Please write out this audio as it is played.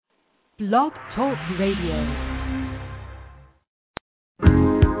Blog Talk Radio.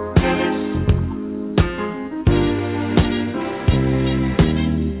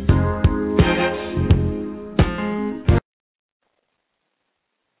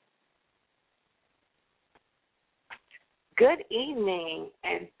 Good evening,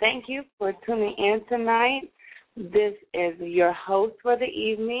 and thank you for tuning in tonight. This is your host for the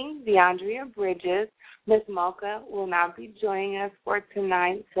evening, DeAndrea Bridges. Miss Mocha will not be joining us for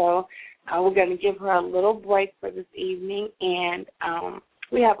tonight, so we're going to give her a little break for this evening, and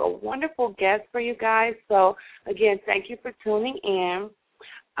we have a wonderful guest for you guys. So, again, thank you for tuning in.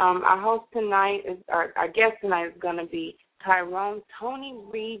 Our host tonight our guest tonight is going to be Tyrone Tony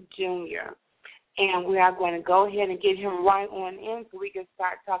Reed Jr., and we are going to go ahead and get him right on in so we can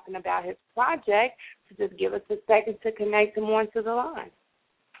start talking about his project. So just give us a second to connect him onto the line.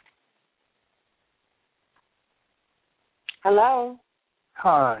 Hello.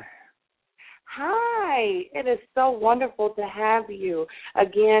 Hi. Hi. It is so wonderful to have you.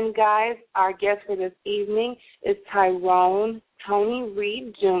 Again, guys, our guest for this evening is Tyrone Tony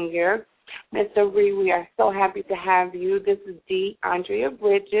Reed Jr., Mr. Reed, we are so happy to have you. This is DeAndrea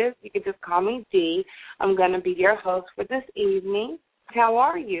Bridges. You can just call me D. I'm going to be your host for this evening. How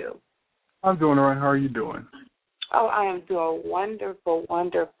are you? I'm doing all right. How are you doing? Oh, I am doing wonderful,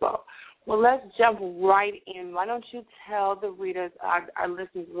 wonderful. Well, let's jump right in. Why don't you tell the readers, our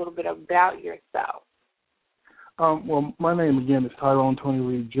listeners, a little bit about yourself? Well, my name, again, is Tyrone Tony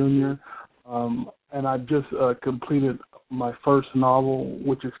Reed Jr., and I just completed my first novel,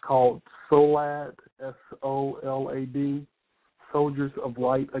 which is called SOLAD, S-O-L-A-D, Soldiers of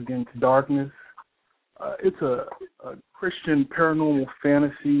Light Against Darkness. It's a Christian paranormal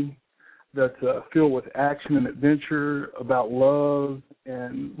fantasy that's filled with action and adventure about love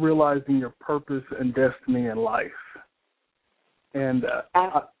and realizing your purpose and destiny in life. And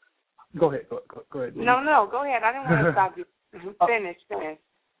go ahead. Go ahead. No, go ahead. I didn't want to stop you. Finish.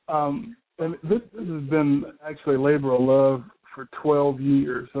 And this has been actually a labor of love for 12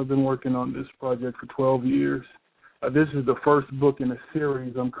 years. I've been working on this project for 12 years. This is the first book in a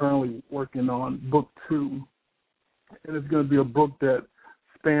series. I'm currently working on book 2. And it's going to be a book that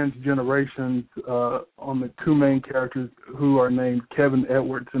spans generations on the two main characters who are named Kevin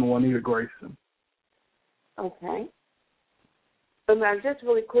Edwards and Juanita Grayson. Okay. So now, just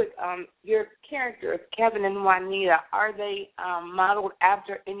really quick, your characters, Kevin and Juanita, are they modeled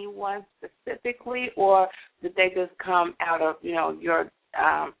after anyone specifically, or did they just come out of, your,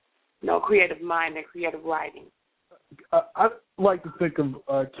 creative mind and creative writing? I like to think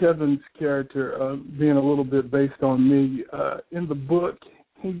of Kevin's character being a little bit based on me. In the book,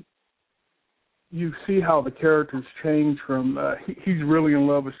 you see how the characters change from, he's really in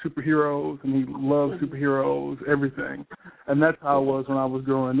love with superheroes, and he loves superheroes, everything. And that's how I was when I was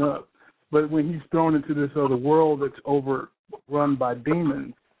growing up. But when he's thrown into this other world that's overrun by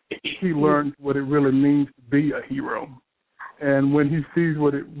demons, he learns what it really means to be a hero. And when he sees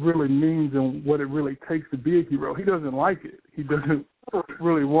what it really means and what it really takes to be a hero, he doesn't like it. He doesn't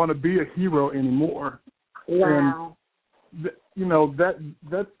really want to be a hero anymore. Wow. And,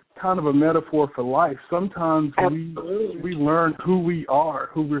 that's kind of a metaphor for life. Sometimes we learn who we are,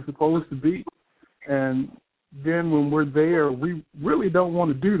 who we're supposed to be. And then when we're there, we really don't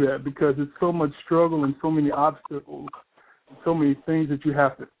want to do that because it's so much struggle and so many obstacles, and so many things that you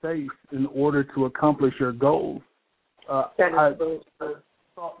have to face in order to accomplish your goals. I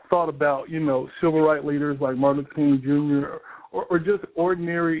thought about, civil rights leaders like Martin Luther King Jr. or just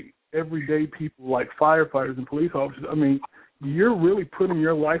ordinary, everyday people like firefighters and police officers. I mean, you're really putting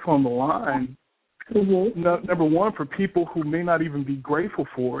your life on the line, number one, for people who may not even be grateful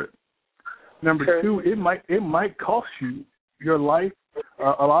for it. Number two, it might cost you your life.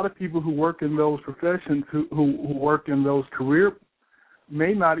 A lot of people who work in those professions, who work in those careers,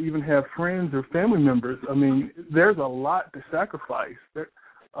 may not even have friends or family members. I mean, there's a lot to sacrifice.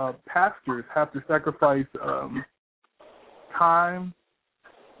 Pastors have to sacrifice time.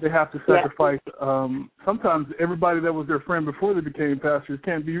 They have to sacrifice. Sometimes everybody that was their friend before they became pastors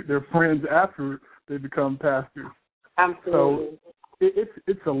can't be their friends after they become pastors. Absolutely. So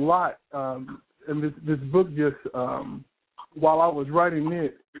it's a lot. And this book just, while I was writing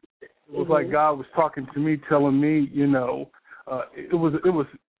it, it was like God was talking to me, telling me, it was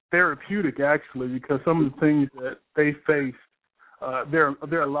therapeutic actually, because some of the things that they faced, there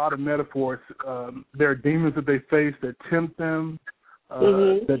are a lot of metaphors. There are demons that they face that tempt them.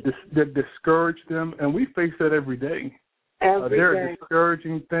 That discourage them, and we face that every day. There are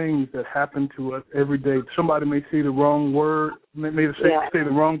discouraging things that happen to us every day. Somebody may say the wrong word, may say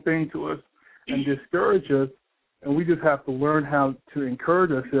the wrong thing to us, and discourage us. And we just have to learn how to encourage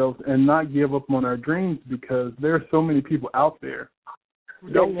ourselves and not give up on our dreams, because there are so many people out there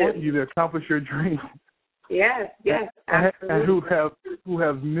who don't want you to accomplish your dreams. Yes, absolutely. And who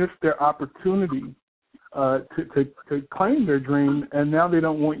have missed their opportunity to claim their dream, and now they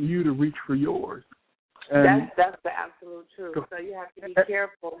don't want you to reach for yours. And that's the absolute truth. So you have to be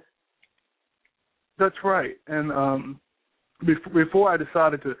careful. That's right. And before I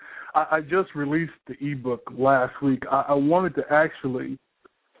decided to, I just released the ebook last week. I wanted to actually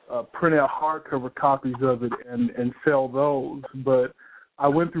print out hardcover copies of it and sell those, but I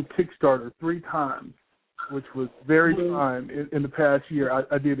went through Kickstarter 3 times, which was very time in the past year.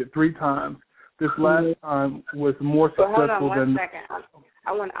 I did it 3 times. This last time was more successful hold on one than. Second.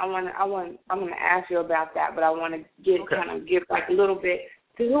 I'm going to ask you about that, but I want to kind of give like a little bit.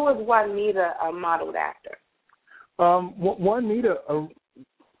 So who was Juanita modeled after? Juanita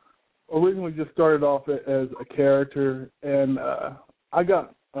originally just started off as a character, and I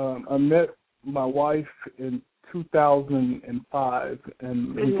met my wife in 2005,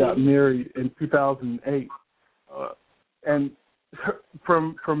 and we got married in 2008. And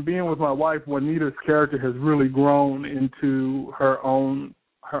from being with my wife, Juanita's character has really grown into her own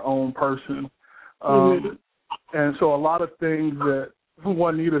person. And so a lot of things that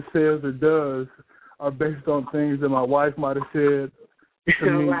Juanita says or does are based on things that my wife might have said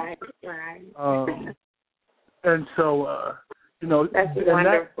to me. Right. And so, that's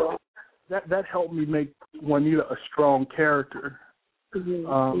wonderful. That helped me make Juanita a strong character.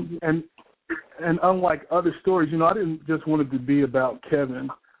 And unlike other stories, I didn't just want it to be about Kevin.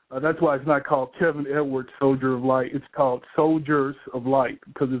 That's why it's not called Kevin Edwards, Soldier of Light. It's called Soldiers of Light,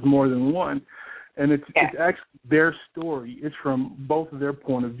 because there's more than one. And it's actually their story. It's from both of their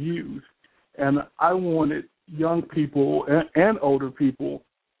point of views. And I wanted young people and older people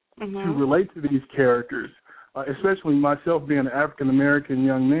to relate to these characters, especially myself being an African-American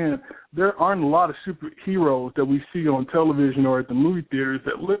young man. There aren't a lot of superheroes that we see on television or at the movie theaters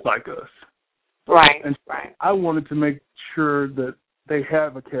that look like us. Right, and I wanted to make sure that they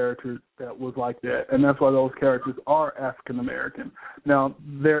have a character that was like that, and that's why those characters are African-American. Now,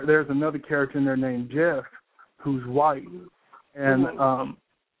 there's another character in there named Jeff who's white, and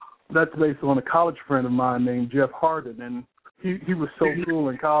that's based on a college friend of mine named Jeff Harden, and he was so cool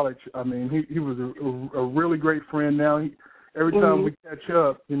in college. I mean, he was a really great friend. Now, every time we catch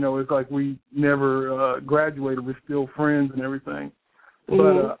up, it's like we never graduated. We're still friends and everything. But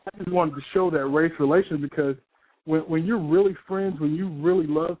I just wanted to show that race relation, because when you're really friends, when you really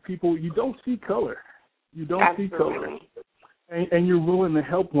love people, you don't see color. You don't see color. And you're willing to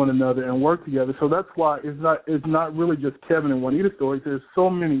help one another and work together. So that's why it's not really just Kevin and Juanita's stories. There's so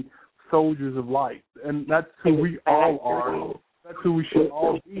many soldiers of light, and that's who we all are. That's who we should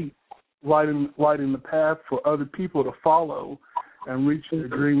all be, lighting the path for other people to follow and reach their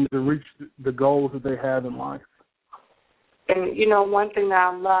dreams and reach the goals that they have in life. And, one thing that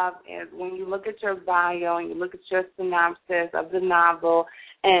I love is when you look at your bio and you look at your synopsis of the novel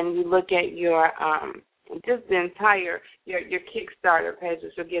and you look at your just the entire, your Kickstarter page,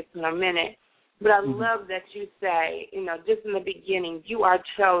 which we'll get to in a minute. But I love that you say, just in the beginning, you are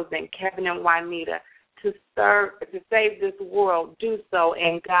chosen, Kevin and Juanita, to save this world, do so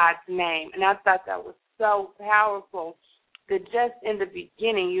in God's name. And I thought that was so powerful. That just in the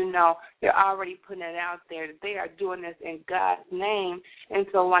beginning, they're already putting it out there that they are doing this in God's name. And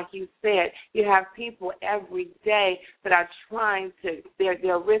so, like you said, you have people every day that are trying to,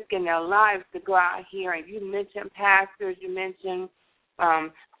 they're risking their lives to go out here. And you mentioned pastors, you mentioned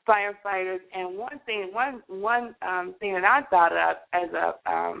firefighters, and one thing that I thought of as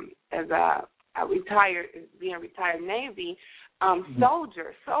a retired Navy.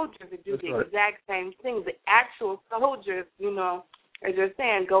 Soldiers that do the exact same thing. The actual soldiers, as you're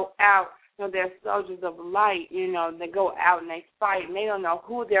saying, go out. They're soldiers of light. They go out and they fight, and they don't know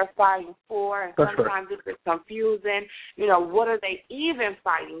who they're fighting for. And sometimes it's confusing. What are they even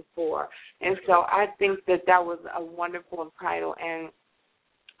fighting for? And so I think that was a wonderful title, and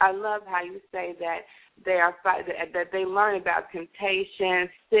I love how you say that that they learn about temptation,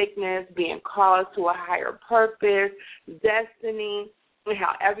 sickness, being called to a higher purpose, destiny, and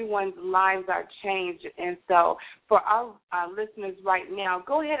how everyone's lives are changed. And so for our listeners right now,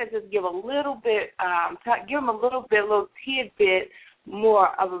 go ahead and just give a little bit, give them a little tidbit more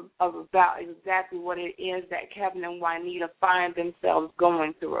of about exactly what it is that Kevin and Juanita find themselves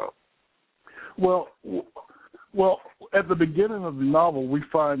going through. Well, at the beginning of the novel, we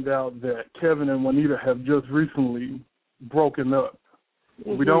find out that Kevin and Juanita have just recently broken up.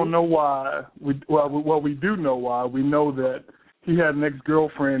 We don't know why. We do know why. We know that he had an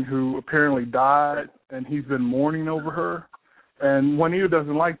ex-girlfriend who apparently died, and he's been mourning over her. And Juanita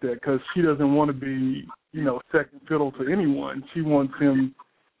doesn't like that because she doesn't want to be, second fiddle to anyone. She wants him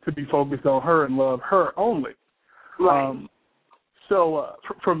to be focused on her and love her only. Right.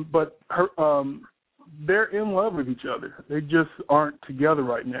 They're in love with each other. They just aren't together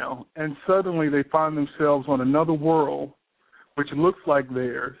right now. And suddenly they find themselves on another world, which looks like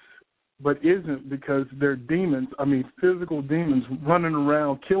theirs, but isn't, because they're demons. I mean, physical demons running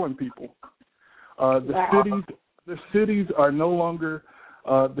around killing people. The cities are no longer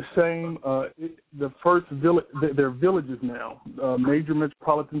the same. They're villages now. Major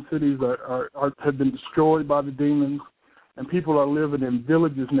metropolitan cities have been destroyed by the demons, and people are living in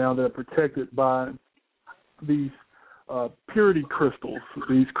villages now that are protected by these purity crystals.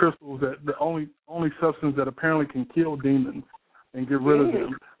 These crystals that the only substance that apparently can kill demons and get rid of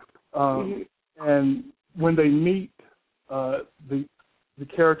them. And when they meet the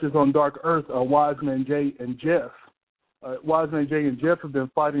characters on Dark Earth, Wise Man Jay and Jeff. Wise Man Jay and Jeff have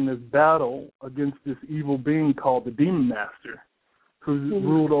been fighting this battle against this evil being called the Demon Master, who's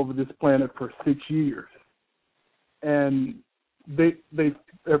ruled over this planet for 6 years. And they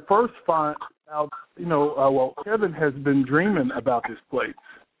at first find out, Kevin has been dreaming about this place.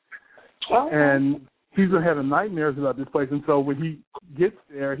 And he's been having nightmares about this place. And so when he gets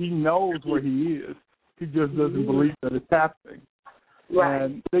there, he knows where he is. He just doesn't believe that it's happening. Right.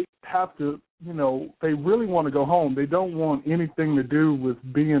 And they have to, they really want to go home. They don't want anything to do with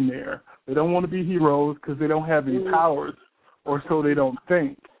being there. They don't want to be heroes because they don't have any powers, or so they don't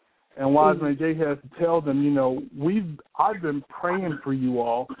think. And Wise Man Jay has to tell them, I've been praying for you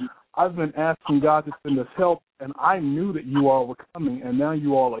all. I've been asking God to send us help, and I knew that you all were coming, and now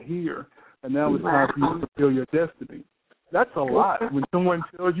you all are here, and now it's time for you to fulfill your destiny. That's a lot. When someone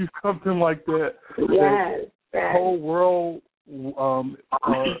tells you something like that, the whole world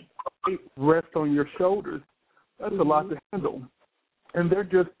rest on your shoulders, that's a lot to handle. And they're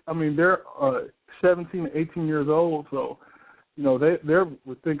just, they're 17, 18 years old, so, they're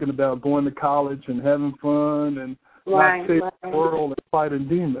thinking about going to college and having fun and not saving the world and fighting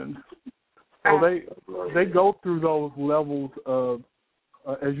demons. So they go through those levels of,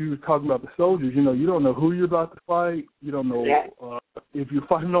 as you were talking about the soldiers, you don't know who you're about to fight. You don't know if you're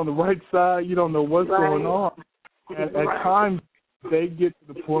fighting on the right side. You don't know what's going on. And at times, they get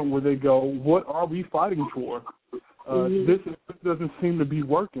to the point where they go, what are we fighting for? This doesn't seem to be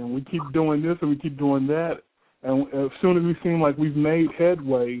working. We keep doing this and we keep doing that. And as soon as we seem like we've made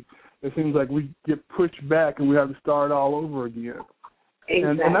headway, it seems like we get pushed back and we have to start all over again.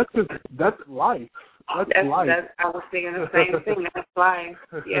 Exactly. And that's life. That's life. I was thinking the same thing. That's life.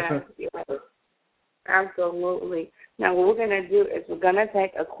 Yes. Absolutely. Now, what we're going to do is we're going to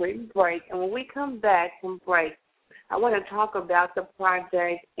take a quick break. And when we come back from break, I want to talk about the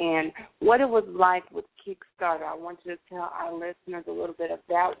project and what it was like with Kickstarter. I want you to tell our listeners a little bit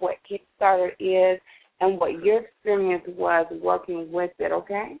about what Kickstarter is and what your experience was working with it,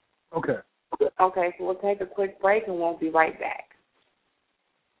 okay? Okay. Okay, so we'll take a quick break and we'll be right back.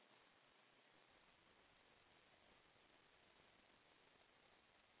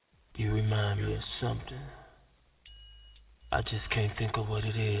 You remind me of something. I just can't think of what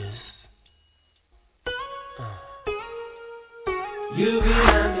it is. You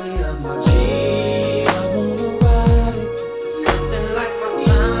remind me of my G. I wanna ride it, something like my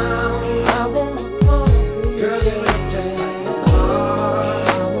clown. I wanna pump it, girl, you look just like a car.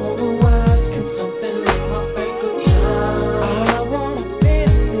 I wanna ride it, something like my bank account. I wanna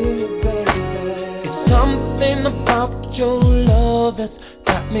feel it, baby. It's something about your love that's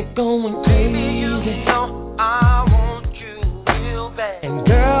got me going crazy. You know I want you real bad. And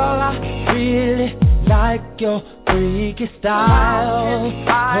girl, I really like your freaky style,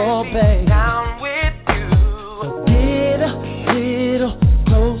 oh baby. Down with you. So get a little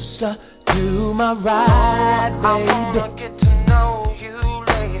closer to my ride, baby. I wanna get to know you,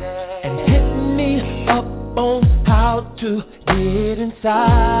 lady. And hit me up on how to get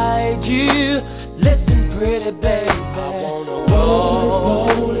inside you. Listen, pretty baby, I wanna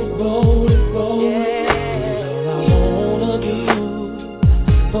roll it, yeah. All I wanna do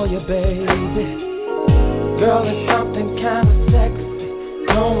for you, baby. Girl, there's something kind of sexy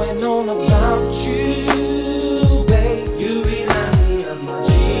going on about you, babe. You remind me of my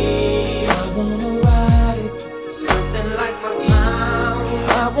G. I wanna ride it, something like my clown.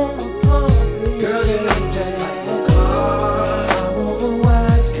 I wanna pump it, girl, you look just like my car. I wanna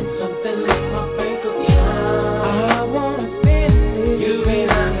ride it, something like my bank account. I wanna spend it, you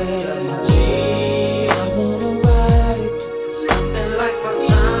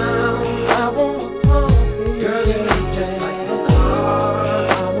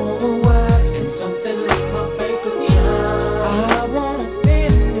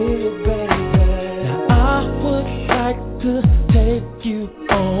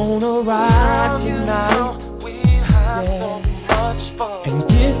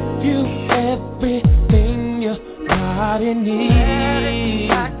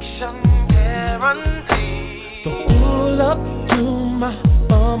So pull up to my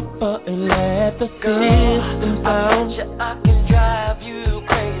bumper and let the system out. I can drive you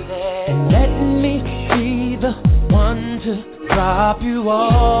crazy. And let me be the one to drop you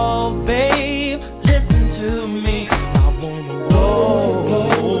off, babe. Listen to me. I wanna roll.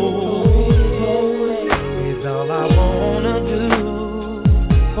 It's all I wanna do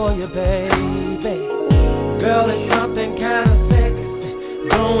for you, baby. Girl, it's something kind of sexy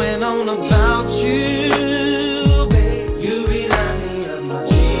going on about you, babe. You remind me of my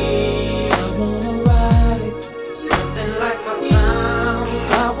G. I wanna ride it, something like my time.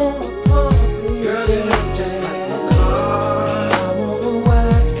 I wanna pump it, girl, it looks just like my car. I wanna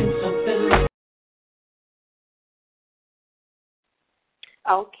ride it, something like.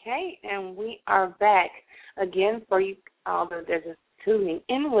 Okay, and we are back again for you all that are just tuning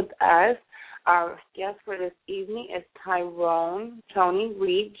in with us. Our guest for this evening is Tyrone Tony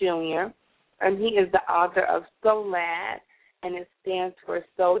Reed Jr., and he is the author of SOLAD, and it stands for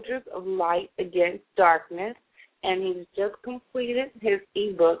Soldiers of Light Against Darkness, and he's just completed his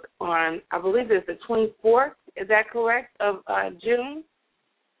ebook on, I believe it's the 24th, is that correct, of June?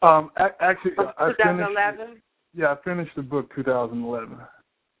 Actually, of 2011? I finished the book 2011.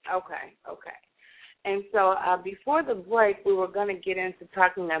 Okay. And so before the break, we were going to get into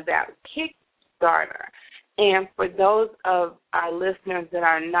talking about Kickstarter. And for those of our listeners that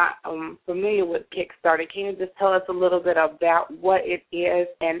are not familiar with Kickstarter, can you just tell us a little bit about what it is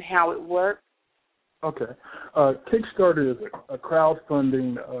and how it works? Okay. Kickstarter is a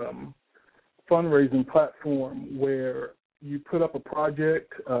crowdfunding fundraising platform where you put up a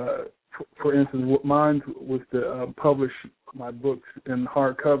project. For instance, mine was to publish my books in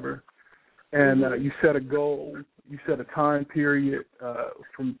hardcover. And you set a goal, you set a time period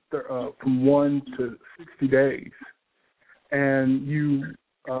from 1 to 60 days, and you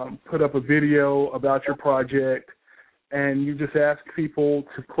put up a video about your project, and you just ask people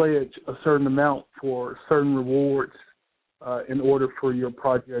to pledge a certain amount for certain rewards in order for your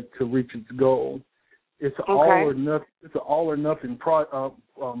project to reach its goal. It's an all or nothing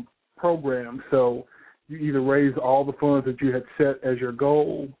program. So you either raise all the funds that you had set as your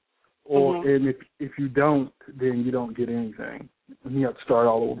goal, or and if you don't, then you don't get anything, and you have to start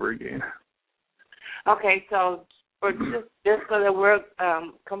all over again. Okay, so for just so that we're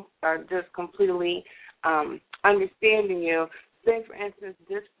just completely understanding you, say for instance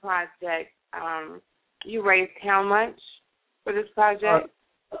this project, you raised how much for this project?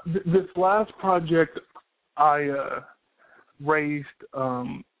 This last project, I raised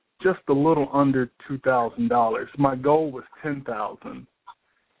just a little under $2,000. My goal was $10,000.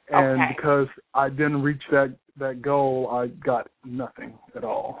 And because I didn't reach that goal, I got nothing at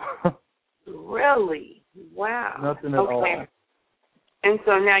all. Really? Wow. Nothing at all. And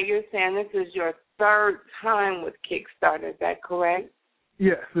so now you're saying this is your third time with Kickstarter, is that correct?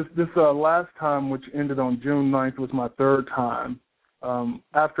 Yes. This last time, which ended on June 9th, was my third time.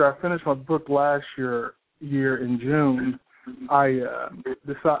 After I finished my book last year in June, I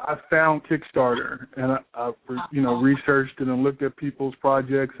found Kickstarter, and I researched it and looked at people's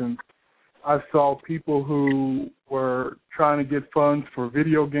projects, and I saw people who were trying to get funds for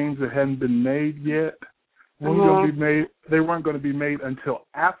video games that hadn't been made yet. They weren't going to be made until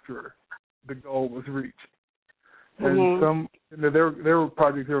after the goal was reached. And there were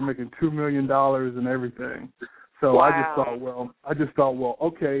projects that were making $2 million and everything. So I just thought,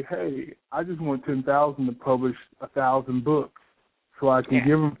 okay, hey, I just want 10,000 to publish 1,000 books, so I can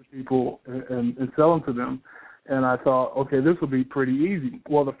give them to people and sell them to them. And I thought, okay, this will be pretty easy.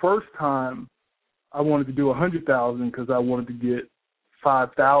 Well, the first time I wanted to do 100,000 because I wanted to get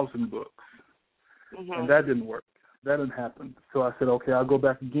 5,000 books, and that didn't work. That didn't happen. So I said, okay, I'll go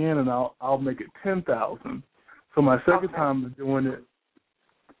back again and I'll make it 10,000. So my second time of doing it,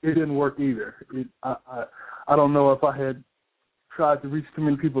 it didn't work either. I don't know if I had tried to reach too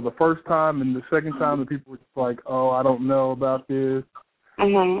many people the first time, and the second time the people were just like, oh, I don't know about this.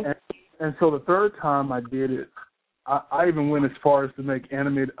 And so the third time I did it, I even went as far as to make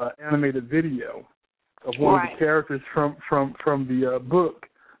animated video of one of the characters from the book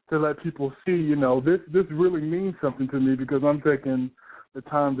to let people see, this really means something to me because I'm taking the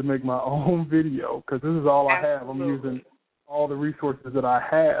time to make my own video because this is all I have. I'm using all the resources that I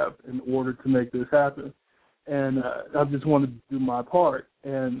have in order to make this happen. And I just wanted to do my part.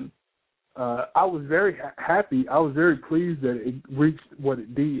 And I was very happy. I was very pleased that it reached what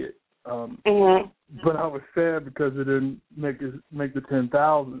it did. But I was sad because it didn't make the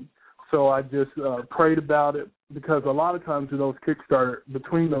 10,000. So I just prayed about it because a lot of times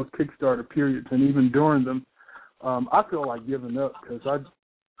between those Kickstarter periods and even during them, I feel like giving up because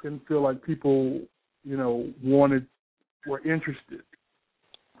didn't feel like people, were interested.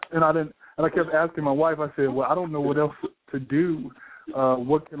 And I kept asking my wife, I said, well, I don't know what else to do.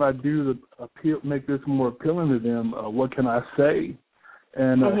 What can I do to make this more appealing to them? What can I say?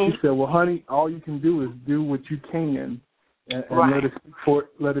 And she said, well, honey, all you can do is do what you can and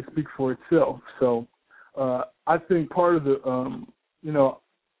let it speak for itself. So I think part of the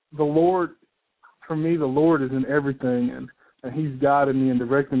Lord, for me, the Lord is in everything, and he's guiding me and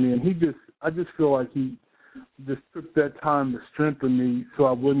directing me. And I just feel like he just took that time to strengthen me so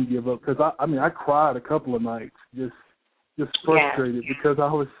I wouldn't give up. Because, I cried a couple of nights just frustrated because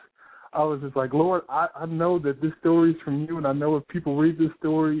I was just like, Lord, I know that this story is from you, and I know if people read this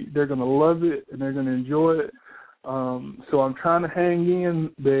story, they're going to love it and they're going to enjoy it. So I'm trying to hang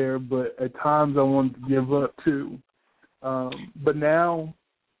in there, but at times I wanted to give up too. But now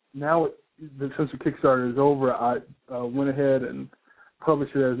since the Kickstarter is over, I went ahead and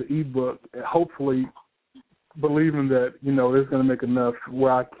published it as an ebook, hopefully believing that, it's going to make enough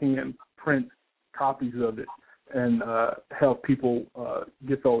where I can print copies of it and help people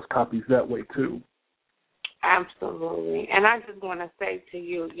get those copies that way too. Absolutely. And I just want to say to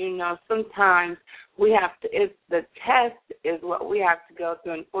you, sometimes we have to, the test is what we have to go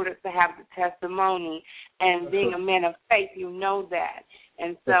through in order to have the testimony. And being a man of faith, you know that.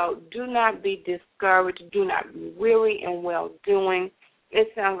 And so do not be discouraged. Do not be weary in well-doing.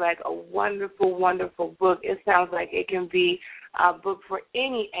 It sounds like a wonderful, wonderful book. It sounds like it can be a book for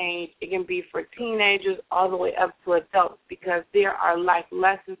any age. It can be for teenagers all the way up to adults, because there are life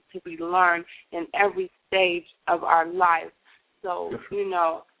lessons to be learned in every stage of our life. So,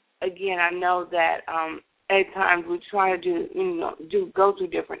 again, I know that at times we try to go through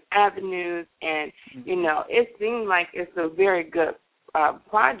different avenues, and, it seems like it's a very good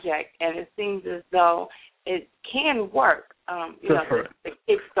project, and it seems as though it can work. The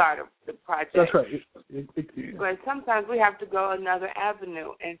Kickstarter, the project. That's right. It can. But sometimes we have to go another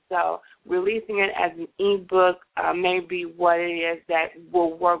avenue, and so releasing it as an ebook may be what it is that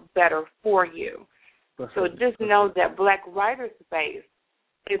will work better for you. That's so right. Just know that Black Writer Space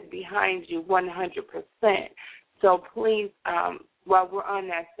is behind you 100%. So please, while we're on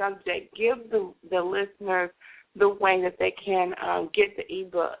that subject, give the listeners the way that they can get the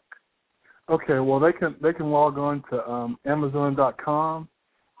ebook. Okay, well, they can log on to Amazon.com,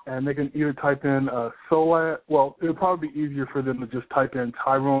 and they can either type in Solad. Well, it'll probably be easier for them to just type in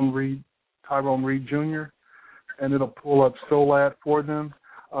Tyrone Reed Jr., and it'll pull up Solad for them.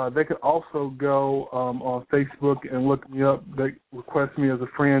 They could also go on Facebook and look me up. They request me as a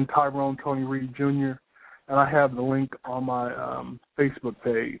friend, Tyrone Tony Reed Jr., and I have the link on my Facebook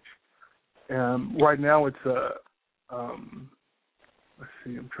page. And right now it's let's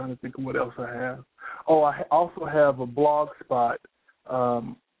see, I'm trying to think of what else I have. Oh, I also have a blog spot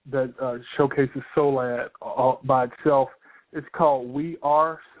that showcases Solad by itself. It's called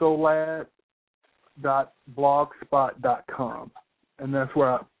wearesolad.blogspot.com, and that's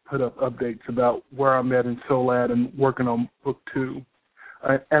where I put up updates about where I'm at in Solad and working on book 2.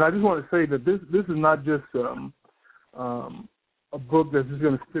 And I just want to say that this is not just a book that's just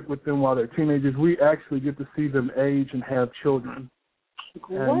going to stick with them while they're teenagers. We actually get to see them age and have children.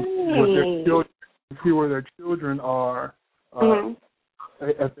 And see where their children are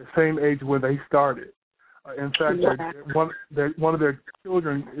at the same age where they started. In fact, one of their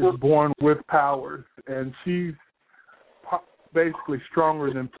children is born with powers, and she's basically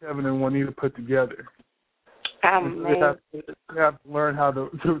stronger than Kevin and Juanita put together. They have to learn how to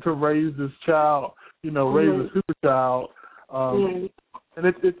raise this child, raise a super child. And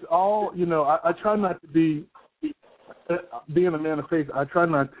it's all, I try not to being a man of faith, I try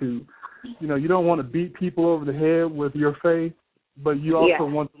not to, you don't want to beat people over the head with your faith, but you also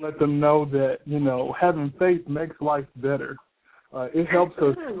want to let them know that, having faith makes life better. It helps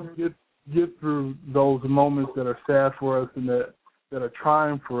us get through those moments that are sad for us and that are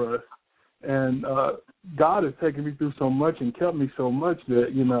trying for us. And God has taken me through so much and kept me so much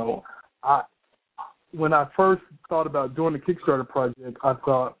that, when I first thought about doing the Kickstarter project, I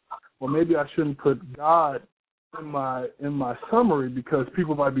thought, well, maybe I shouldn't put God in my summary because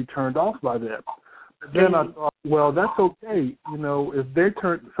people might be turned off by that. But then I thought, well, that's okay.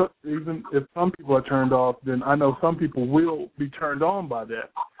 Even if some people are turned off, then I know some people will be turned on by that.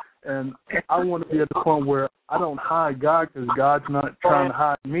 And I want to be at the point where I don't hide God because God's not trying to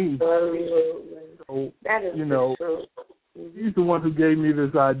hide me. So, that is true. He's the one who gave me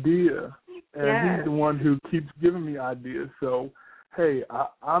this idea, and he's the one who keeps giving me ideas. So, hey,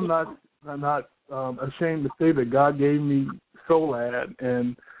 I'm not ashamed to say that God gave me Solad,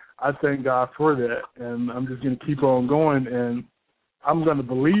 and I thank God for that. And I'm just going to keep on going. And I'm going to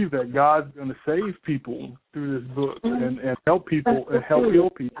believe that God's going to save people through this book and help people and help heal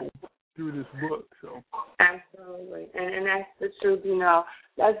people through this book. So absolutely, and that's the truth. You know,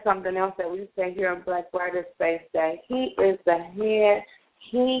 that's something else that we say here on Black Writer Space Day. He is the head.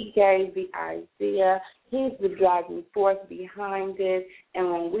 He gave the idea. He's the driving force behind it.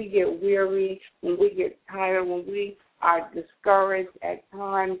 And when we get weary, when we get tired, when we are discouraged at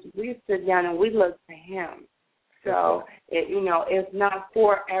times, we sit down and we look to him. So, it's not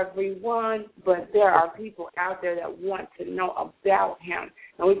for everyone, but there are people out there that want to know about him.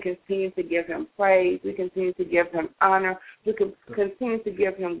 And we continue to give him praise. We continue to give him honor. We can continue to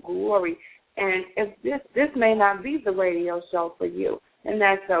give him glory. And if this may not be the radio show for you, and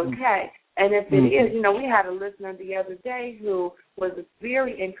that's okay. And if it is, we had a listener the other day who was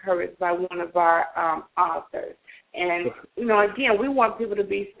very encouraged by one of our authors. And, again, we want people to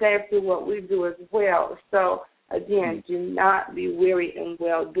be saved through what we do as well. So, again, do not be weary in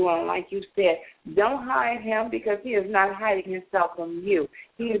well-doing. Like you said, don't hide him because he is not hiding himself from you.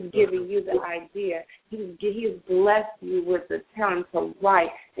 He is giving you the idea. He has blessed you with the talent to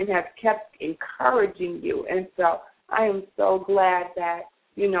write and has kept encouraging you. And so I am so glad that,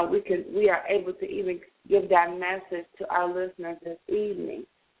 we are able to even give that message to our listeners this evening.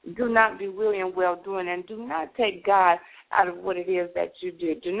 Do not be weary in well-doing, and do not take God out of what it is that you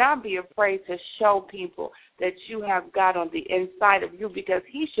do. Do not be afraid to show people that you have God on the inside of you, because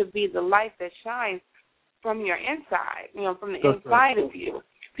he should be the light that shines from your inside, from the inside of you.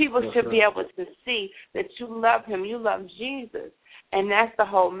 People should be able to see that you love him, you love Jesus. And that's the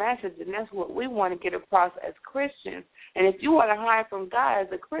whole message, and that's what we want to get across as Christians. And if you want to hide from God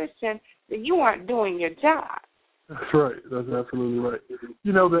as a Christian, then you aren't doing your job. That's right. That's absolutely right.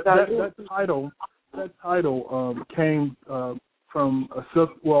 That title came from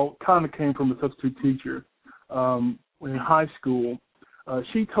came from a substitute teacher in high school.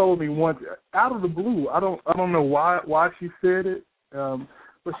 She told me once, out of the blue, I don't know why she said it,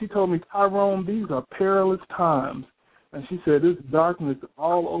 but she told me, Tyrone, these are perilous times. And she said, there's darkness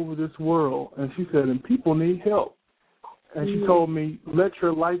all over this world. And she said, and people need help. And she told me, let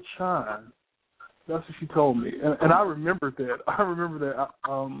your light shine. That's what she told me. And I remembered that. I remember that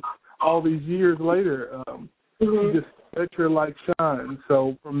all these years later. She just let your light shine.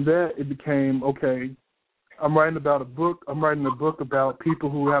 So from that, it became, okay, I'm writing about a book. I'm writing a book about people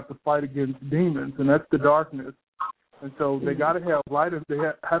who have to fight against demons, and that's the darkness. And so they got to have light. They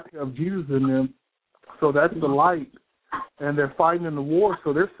have to have Jesus in them. So that's the light. And they're fighting in the war,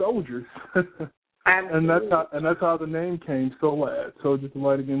 so they're soldiers. and that's how the name came, SOLAD, Soldiers of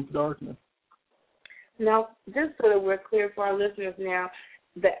Light Against Darkness. Now, just so that we're clear for our listeners now,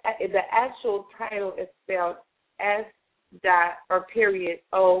 the actual title is spelled S.O.L.A.D.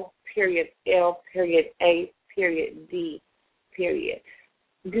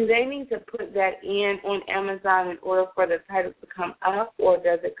 Do they need to put that in on Amazon in order for the title to come up, or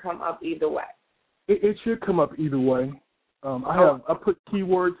does it come up either way? It should come up either way. I put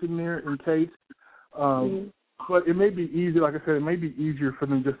keywords in there in case, but it may be easier. Like I said, it may be easier for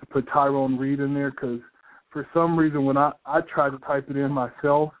them just to put Tyrone Reed in there, because for some reason when I tried to type it in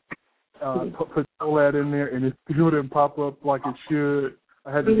myself, put all that in there, and it still didn't pop up like it should.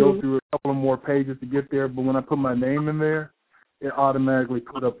 I had to go through a couple of more pages to get there, but when I put my name in there, it automatically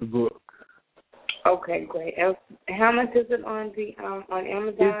put up the book. Okay, great. How much is it on the on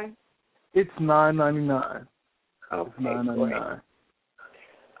Amazon? It's $9.99. Okay, it's $9.99.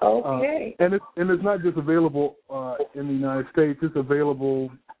 Okay. And it's not just available in the United States. It's available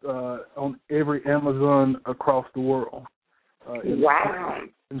on every Amazon across the world. Wow.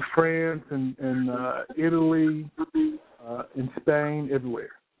 In France and Italy, in Spain,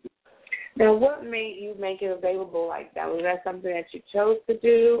 everywhere. Now, what made you make it available like that? Was that something that you chose to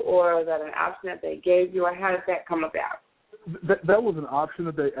do, or was that an option that they gave you, or how did that come about? That was an option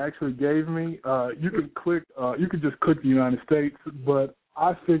that they actually gave me. You could just click the United States, but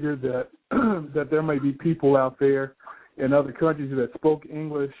I figured that that there may be people out there in other countries that spoke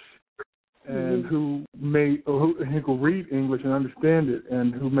English and who could read English and understand it,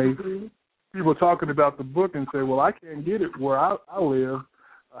 and who may people talking about the book and say, well, I can't get it where I live.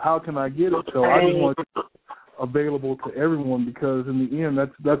 How can I get it? So I just want it available to everyone, because in the end,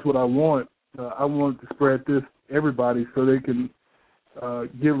 that's what I want. I want to spread this to everybody so they can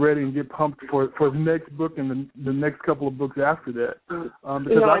get ready and get pumped for the next book and the next couple of books after that.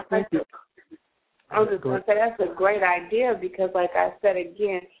 Because I think I was just going to say that's a great idea, because, like I said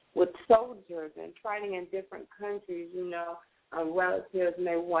again, with soldiers and fighting in different countries, relatives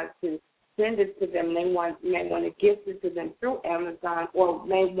may want to send it to them. They may want to gift it to them through Amazon, or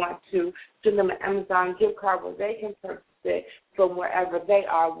may want to send them an Amazon gift card where they can it from wherever they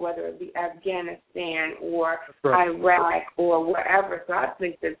are, whether it be Afghanistan or Iraq or wherever. So I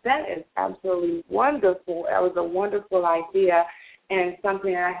think that is absolutely wonderful. That was a wonderful idea and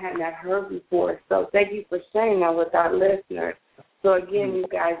something I had not heard before. So thank you for sharing that with our listeners. So, again, you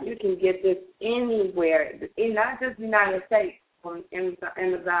guys, you can get this anywhere, not just the United States, from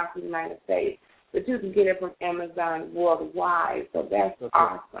Amazon from the United States, but you can get it from Amazon worldwide. So that's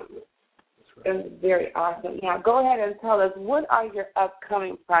awesome. That's very awesome. Now, go ahead and tell us, what are your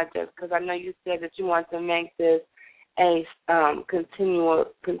upcoming projects? Because I know you said that you want to make this a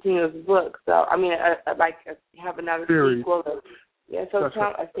continuous book. So, I mean, have another sequel. Yeah, so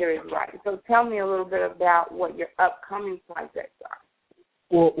tell a series, right? So tell me a little bit about what your upcoming projects are.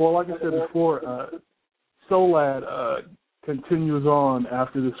 Well, like I said before, SOLAD continues on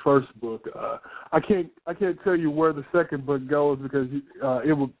after this first book. I can't tell you where the second book goes because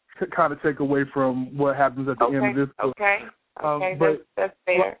it will kind of take away from what happens at the end of this book. Okay, but that's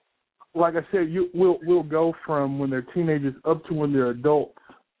fair. Like I said, we'll go from when they're teenagers up to when they're adults,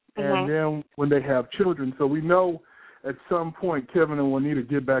 and then when they have children. So we know at some point Kevin and Juanita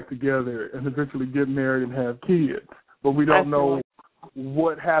get back together and eventually get married and have kids, but we don't know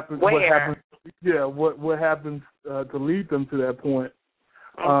what happens. Where? What happens to lead them to that point.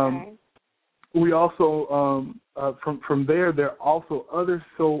 We also from there are also other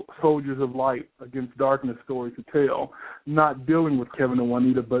soldiers of light against darkness stories to tell, not dealing with Kevin and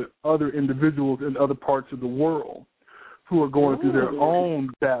Juanita, but other individuals in other parts of the world who are going through their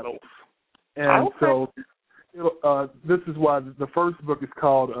own battles. And so this is why the first book is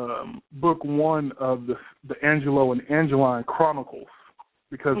called Book One of the Angelo and Angeline Chronicles,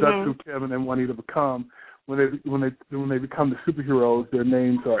 because that's who Kevin and Juanita become. When they become the superheroes, their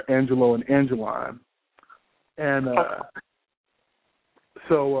names are Angelo and Angeline. And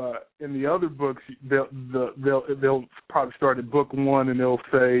so in the other books, they'll probably start at Book One and they'll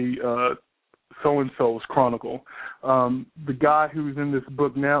say so-and-so's chronicle. The guy who's in this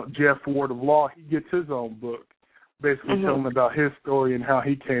book now, Jeff Ward of Law, he gets his own book, basically telling about his story and how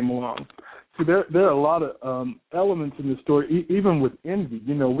he came along. So there are a lot of elements in the story, even with envy.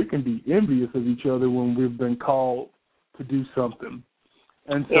 You know, we can be envious of each other when we've been called to do something.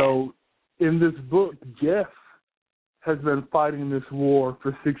 And so in this book, Jeff has been fighting this war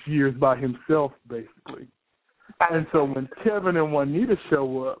for 6 years by himself, basically. And so when Kevin and Juanita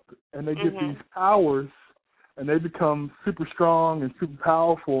show up and they get these powers and they become super strong and super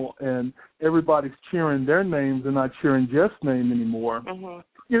powerful and everybody's cheering their names and not cheering Jeff's name anymore,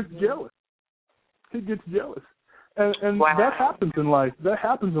 he gets jealous. He gets jealous. And that happens in life. You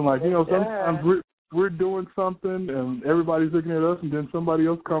know, sometimes we're doing something and everybody's looking at us, and then somebody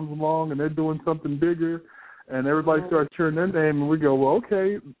else comes along and they're doing something bigger and everybody starts cheering their name and we go, well,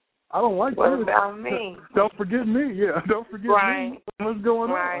 okay, I don't like what this. About me? Don't forget me. Yeah, don't forget me. What's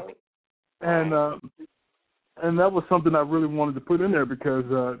going on? And that was something I really wanted to put in there because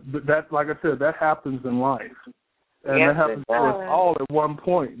that, like I said, that happens in life. And that happens to us all at one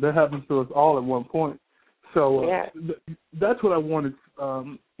point. So that's what I wanted.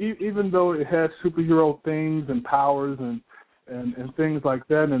 Even though it has superhero things and powers and things like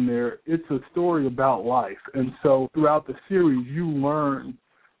that in there, it's a story about life. And so throughout the series, you learn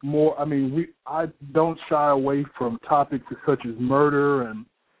more. I mean, I don't shy away from topics such as murder and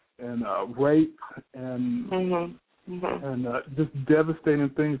rape and just devastating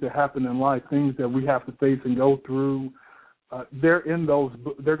things that happen in life, things that we have to face and go through. They're going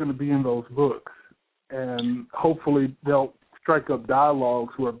to be in those books, and hopefully they'll strike up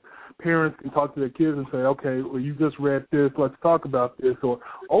dialogues where parents can talk to their kids and say, okay, well, you just read this, let's talk about this. Or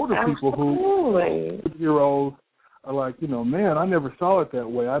older people who heroes are like, you know, man, I never saw it that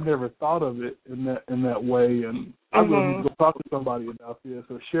way. I never thought of it in that way, and I'm going to go talk to somebody about this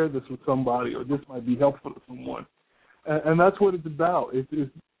or share this with somebody, or this might be helpful to someone. And that's what it's about.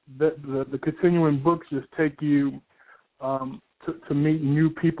 It's that the continuing books just take you to meet new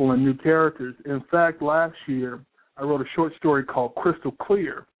people and new characters. In fact, last year I wrote a short story called Crystal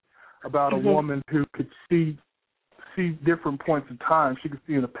Clear about a woman who could see different points in time. She could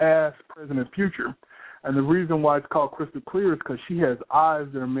see in the past, present, and future. And the reason why it's called Crystal Clear is because she has eyes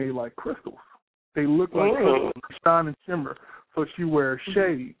that are made like crystals. They look like crystals, shine and shimmer. So she wears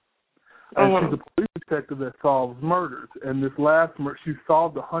shades. And she's a police detective that solves murders. And this last murder, she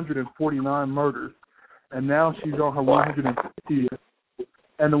solved 149 murders. And now she's on her 150th.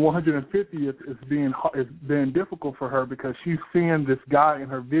 And the 150th is being difficult for her because she's seeing this guy in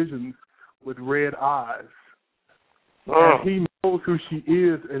her visions with red eyes. And he knows who she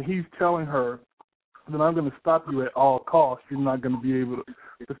is, and he's telling her that I'm going to stop you at all costs. You're not going to be able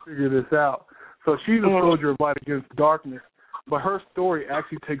to figure this out. So she's a soldier of light against darkness, but her story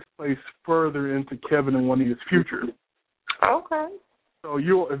actually takes place further into Kevin and Juanita's future. Okay. So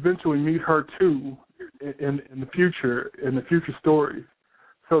you'll eventually meet her too in the future stories.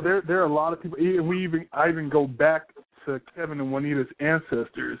 So there are a lot of people. I even go back to Kevin and Juanita's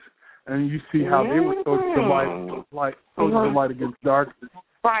ancestors, and you see how they were soldiers of light against darkness.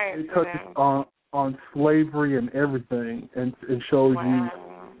 It touches on slavery and everything, and it shows you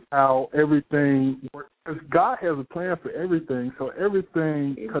how everything works. Because God has a plan for everything, so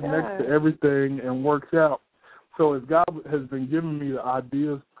everything connects to everything and works out. So as God has been giving me the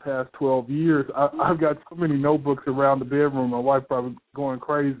ideas the past 12 years, I've got so many notebooks around the bedroom. My wife probably going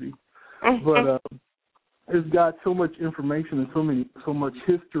crazy. But it's got so much information and so much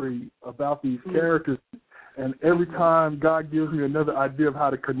history about these characters. And every time God gives me another idea of how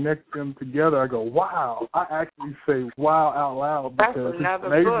to connect them together, I go, wow. I actually say wow out loud because it's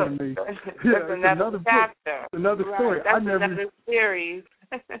amazing to me. That's another chapter. Another story. That's another series.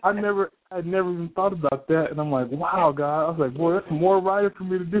 I'd never even thought about that, and I'm like, wow, God. I was like, boy, that's more writing for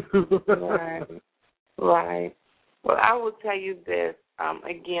me to do. Right. Well, I will tell you this.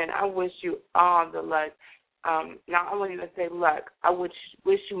 Again, I wish you all the luck. Now, I won't even say luck. I wish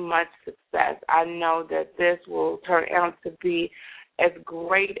you much success. I know that this will turn out to be as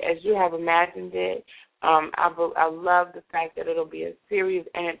great as you have imagined it. I love the fact that it'll be a series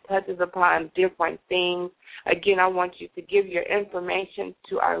and it touches upon different things. Again, I want you to give your information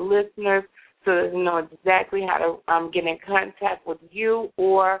to our listeners so that they know exactly how to get in contact with you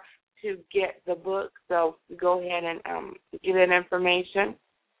or to get the book. So go ahead and get that information.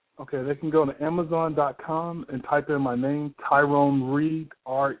 Okay, they can go to Amazon.com and type in my name, Tyrone Reed,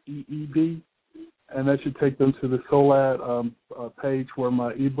 R-E-E-D, and that should take them to the SOLAD page where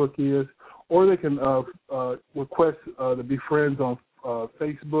my ebook is. Or they can request to be friends on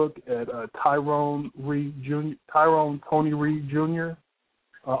Facebook at Tyrone Tony Reed Jr.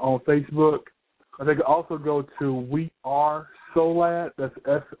 On Facebook. Or they can also go to We Are SOLAD, that's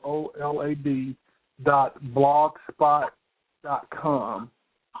SOLAD .blogspot.com.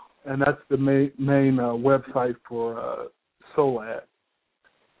 And that's the main website for SOLAD.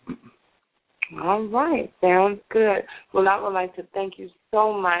 All right. Sounds good. Well, I would like to thank you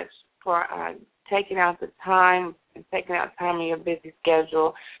so much for taking out the time and taking out time in your busy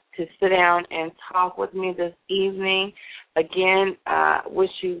schedule to sit down and talk with me this evening. Again,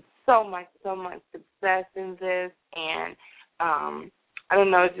 wish you so much success in this. And I don't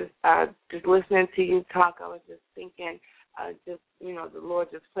know, just listening to you talk, I was just thinking, the Lord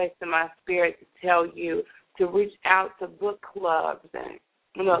just placed in my spirit to tell you to reach out to book clubs. And,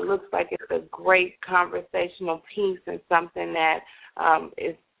 it looks like it's a great conversational piece and something that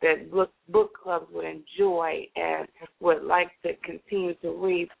book clubs would enjoy and would like to continue to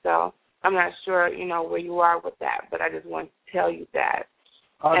read. So I'm not sure, where you are with that, but I just want to tell you that.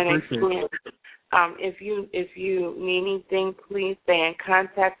 I appreciate it. If you need anything, please stay in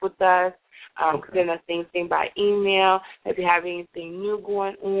contact with us. Send us anything by email. If you have anything new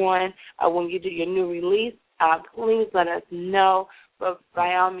going on, when you do your new release, please let us know. But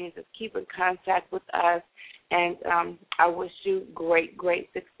by all means, just keep in contact with us. And I wish you great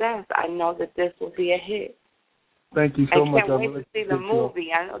success. I know that this will be a hit. Thank you so much. I can't wait to see the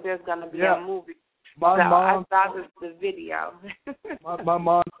movie. I know there's going to be a movie. My mom, I saw the video. my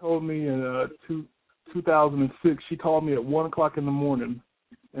mom told me in 2006, she called me at 1 o'clock in the morning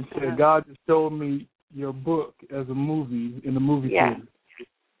and said, God just showed me your book as a movie in the movie theater.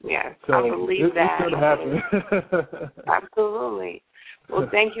 Yes, so I believe that. It could happen. Absolutely. Well,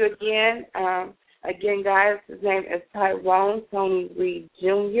 thank you again. Again, guys, his name is Tyrone Tony Reed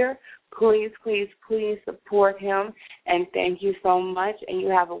Jr. Please support him, and thank you so much, and you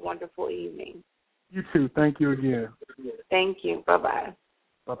have a wonderful evening. You too. Thank you again. Thank you. Bye-bye.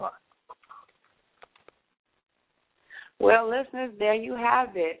 Bye-bye. Well, listeners, there you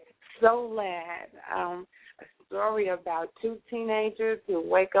have it. SOLAD, a story about two teenagers who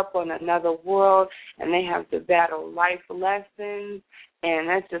wake up on another world, and they have to battle life lessons. And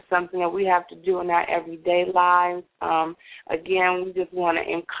that's just something that we have to do in our everyday lives. Again, we just want to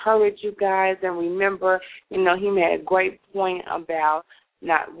encourage you guys. And remember, he made a great point about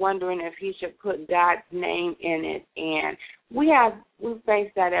not wondering if he should put God's name in it. And we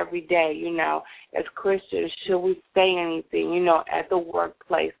face that every day, as Christians. Should we say anything, at the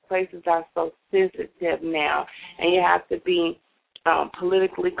workplace? Places are so sensitive now, and you have to be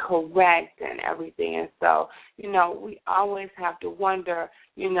politically correct and everything. And so, we always have to wonder,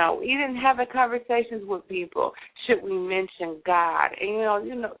 even having conversations with people, should we mention God?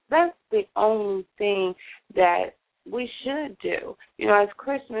 And, that's the only thing that we should do. You know, as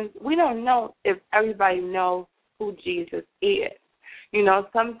Christians, we don't know if everybody knows who Jesus is. You know,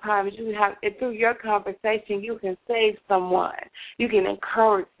 sometimes you have, through your conversation, you can save someone. You can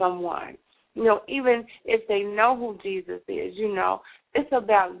encourage someone. You know, even if they know who Jesus is, you know, it's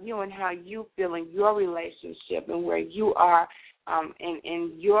about you and how you feel in your relationship and where you are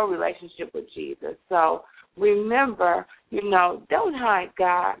in your relationship with Jesus. So remember, you know, don't hide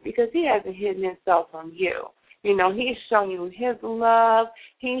God because he hasn't hidden himself from you. You know, he's shown you his love.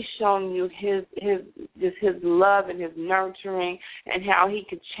 He's shown you his love and his nurturing and how he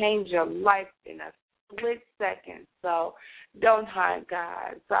could change your life in a split second. So don't hide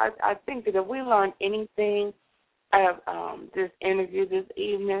God. So I think that if we learn anything out of this interview this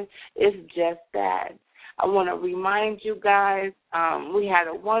evening, it's just that. I want to remind you guys, we had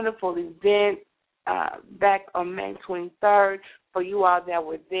a wonderful event back on May 23rd. For you all that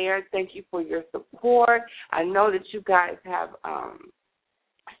were there, thank you for your support. I know that you guys have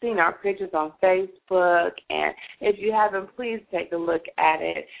seen our pictures on Facebook, and if you haven't, please take a look at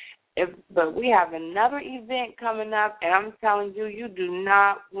it. But we have another event coming up, and I'm telling you, you do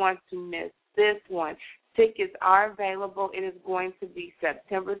not want to miss this one. Tickets are available. It is going to be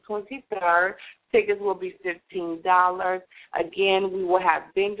September 23rd. Tickets will be $15. Again, we will have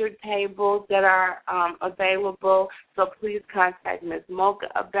vendor tables that are available, so please contact Ms. Mocha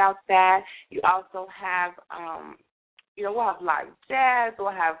about that. You also have, we'll have live jazz,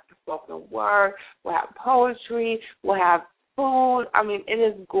 we'll have spoken word, we'll have poetry, we'll have food. I mean, it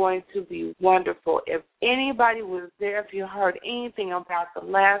is going to be wonderful. If anybody was there, if you heard anything about the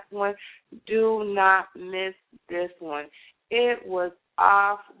last one, do not miss this one. It was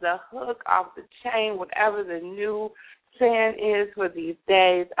off the hook, off the chain, whatever the new saying is for these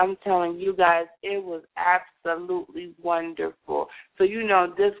days. I'm telling you guys, it was absolutely wonderful. So you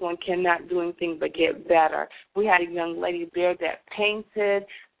know this one cannot do anything but get better. We had a young lady there that painted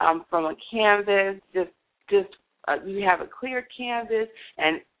from a canvas, you have a clear canvas,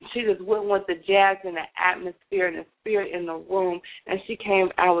 and she just went with the jazz and the atmosphere and the spirit in the room, and she came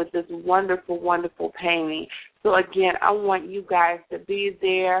out with this wonderful, wonderful painting. So, again, I want you guys to be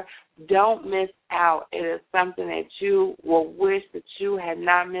there. Don't miss out. It is something that you will wish that you had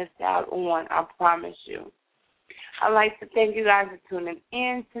not missed out on, I promise you. I'd like to thank you guys for tuning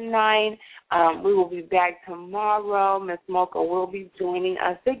in tonight. We will be back tomorrow. Ms. Mocha will be joining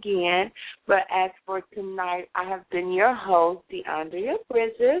us again. But as for tonight, I have been your host, DeAndrea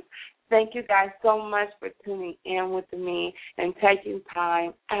Bridges. Thank you guys so much for tuning in with me and taking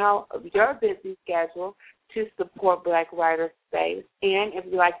time out of your busy schedule to support Black Writer Space. And if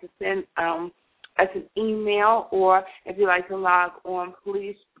you'd like to send us an email or if you'd like to log on,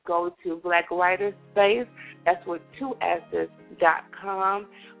 please go to Black Writer Space. That's with 2S's.com.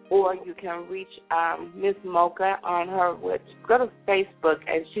 Or you can reach Miss Mocha on her, go to Facebook,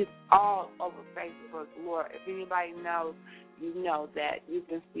 and she's all over Facebook. Lord, if anybody knows, you know that you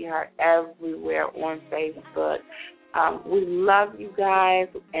can see her everywhere on Facebook. We love you guys,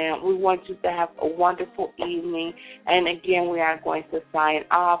 and we want you to have a wonderful evening. And, again, we are going to sign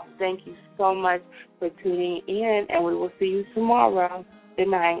off. Thank you so much for tuning in, and we will see you tomorrow. Good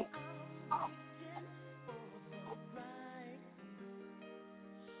night.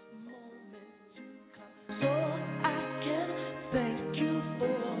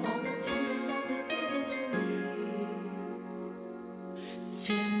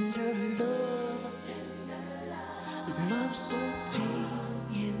 Love so